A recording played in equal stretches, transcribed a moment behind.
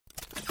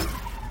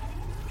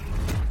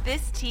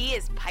This tea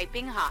is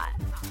piping hot.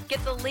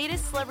 Get the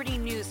latest celebrity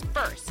news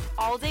first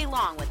all day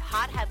long with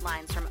hot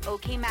headlines from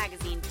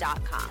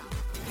okmagazine.com.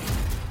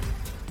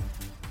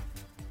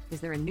 Is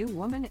there a new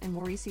woman in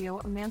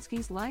Mauricio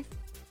Umansky's life?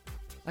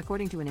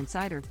 According to an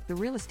insider, the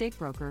real estate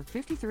broker,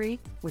 53,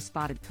 was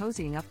spotted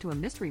cozying up to a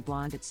mystery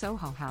blonde at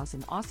Soho House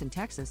in Austin,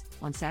 Texas,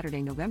 on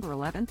Saturday, November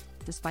 11th,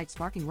 despite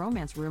sparking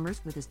romance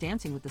rumors with his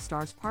Dancing with the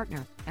Stars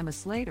partner, Emma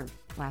Slater,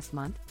 last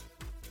month.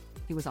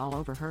 He was all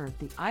over her,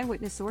 the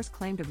eyewitness source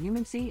claimed of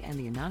Umansky and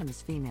the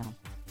anonymous female.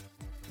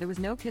 There was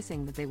no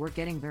kissing, but they were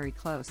getting very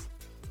close.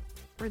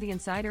 For the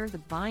insider, the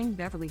Vine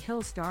Beverly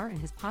Hills star and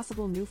his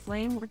possible new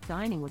flame were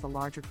dining with a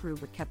larger crew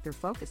but kept their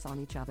focus on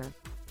each other.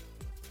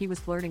 He was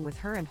flirting with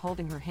her and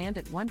holding her hand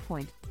at one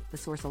point, the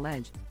source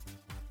alleged.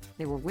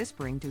 They were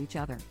whispering to each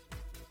other.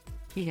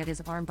 He had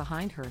his arm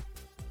behind her.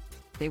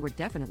 They were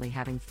definitely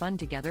having fun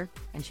together,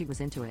 and she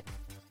was into it.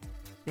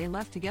 They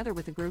left together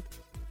with the group.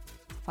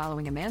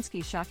 Following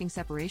Umansky's shocking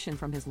separation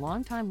from his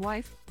longtime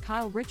wife,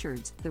 Kyle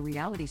Richards, the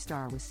reality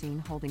star was seen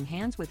holding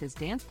hands with his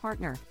dance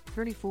partner,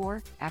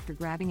 34, after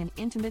grabbing an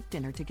intimate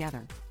dinner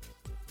together.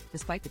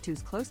 Despite the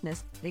two's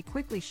closeness, they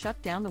quickly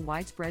shut down the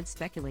widespread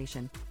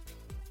speculation.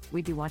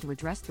 "We do want to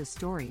address this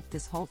story,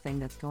 this whole thing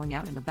that's going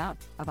out and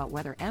about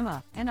whether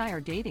Emma and I are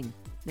dating,"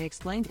 they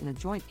explained in a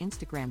joint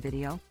Instagram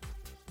video.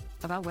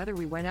 "About whether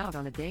we went out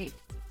on a date.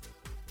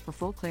 For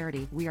full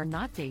clarity, we are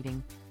not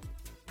dating.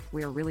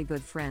 We are really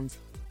good friends.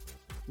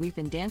 We've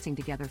been dancing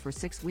together for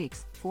 6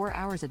 weeks, 4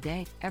 hours a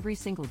day, every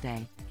single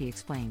day," he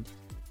explained.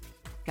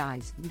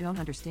 "Guys, you don't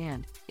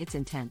understand, it's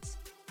intense.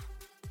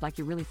 Like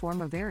you really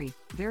form a very,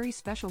 very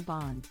special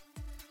bond.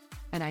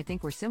 And I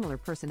think we're similar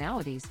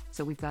personalities,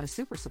 so we've got a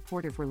super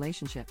supportive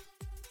relationship.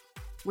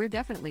 We're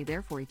definitely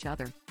there for each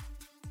other.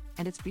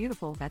 And it's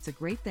beautiful, that's a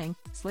great thing,"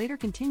 Slater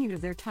continued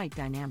of their tight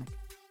dynamic.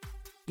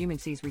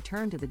 Umansky's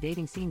return to the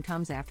dating scene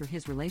comes after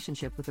his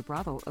relationship with the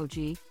Bravo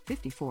OG,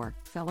 54,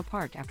 fell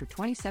apart after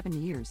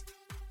 27 years.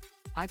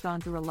 "I've gone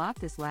through a lot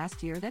this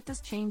last year. That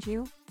does change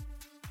you.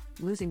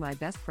 Losing my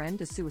best friend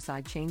to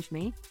suicide changed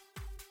me.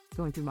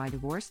 Going through my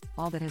divorce,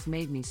 all that has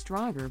made me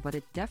stronger, but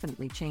it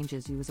definitely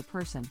changes you as a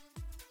person.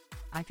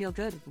 I feel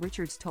good,"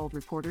 Richards told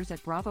reporters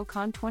at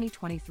BravoCon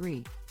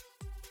 2023.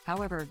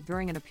 However,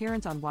 during an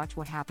appearance on Watch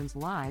What Happens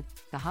Live,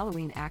 the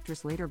Halloween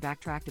actress later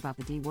backtracked about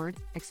the D-word,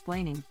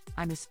 explaining,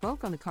 "I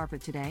misspoke on the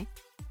carpet today.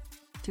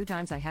 2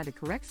 times I had to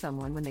correct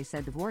someone when they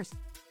said divorce.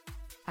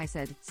 I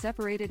said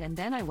separated and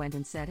then I went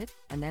and said it,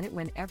 and then it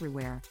went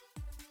everywhere.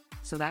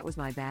 So that was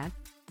my bad.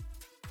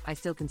 I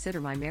still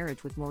consider my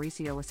marriage with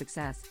Mauricio a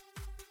success.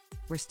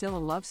 We're still a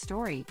love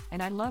story,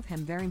 and I love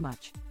him very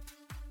much."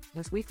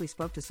 This Weekly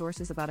spoke to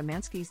sources about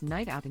Umansky's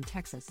night out in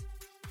Texas.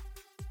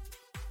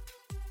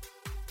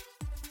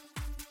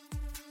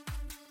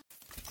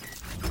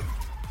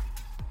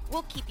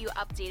 We'll keep you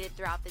updated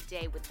throughout the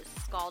day with the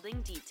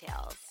scalding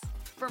details.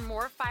 For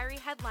more fiery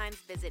headlines,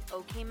 visit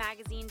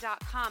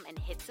okmagazine.com and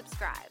hit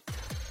subscribe.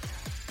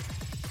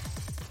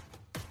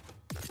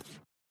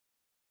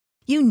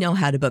 You know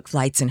how to book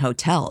flights and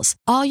hotels.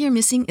 All you're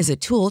missing is a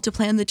tool to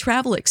plan the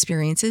travel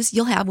experiences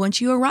you'll have once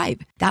you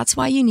arrive. That's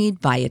why you need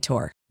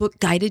Viator. Book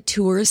guided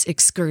tours,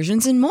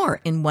 excursions, and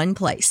more in one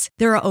place.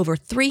 There are over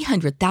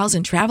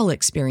 300,000 travel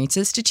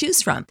experiences to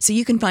choose from, so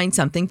you can find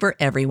something for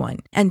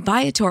everyone. And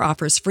Viator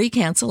offers free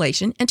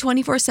cancellation and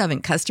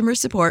 24/7 customer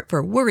support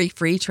for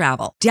worry-free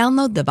travel.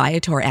 Download the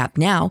Viator app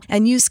now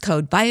and use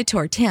code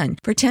Viator10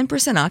 for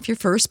 10% off your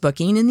first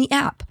booking in the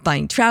app.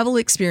 Find travel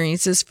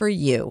experiences for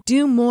you.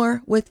 Do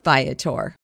more with Viator.